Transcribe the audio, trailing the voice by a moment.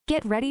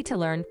Get ready to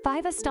learn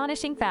 5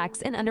 astonishing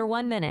facts in under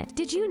 1 minute.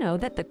 Did you know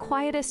that the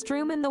quietest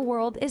room in the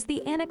world is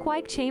the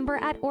anechoic chamber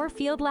at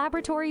Orfield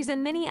Laboratories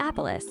in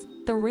Minneapolis?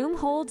 The room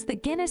holds the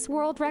Guinness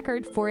World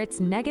Record for its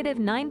negative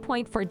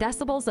 9.4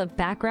 decibels of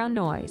background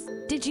noise.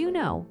 Did you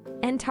know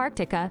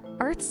Antarctica,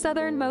 Earth's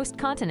southernmost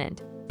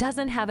continent,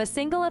 doesn't have a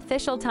single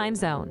official time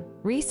zone?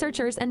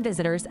 Researchers and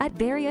visitors at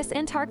various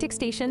Antarctic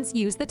stations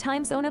use the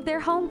time zone of their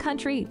home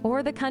country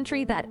or the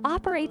country that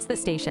operates the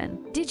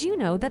station. Did you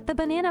know that the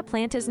banana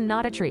plant is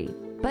not a tree,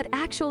 but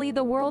actually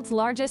the world's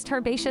largest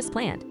herbaceous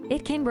plant?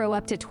 It can grow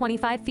up to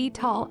 25 feet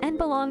tall and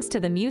belongs to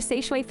the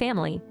Musaceae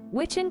family,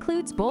 which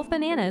includes both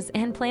bananas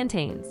and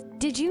plantains.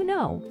 Did you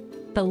know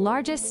the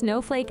largest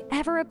snowflake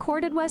ever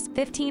recorded was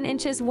 15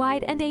 inches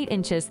wide and 8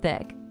 inches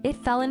thick? It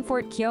fell in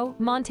Fort Keogh,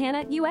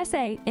 Montana,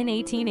 USA in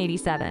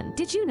 1887.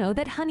 Did you know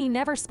that honey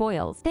never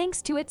spoils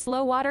thanks to its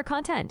low water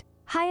content,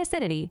 high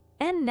acidity,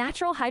 and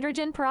natural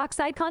hydrogen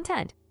peroxide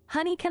content?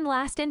 Honey can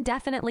last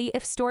indefinitely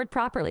if stored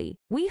properly.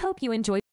 We hope you enjoy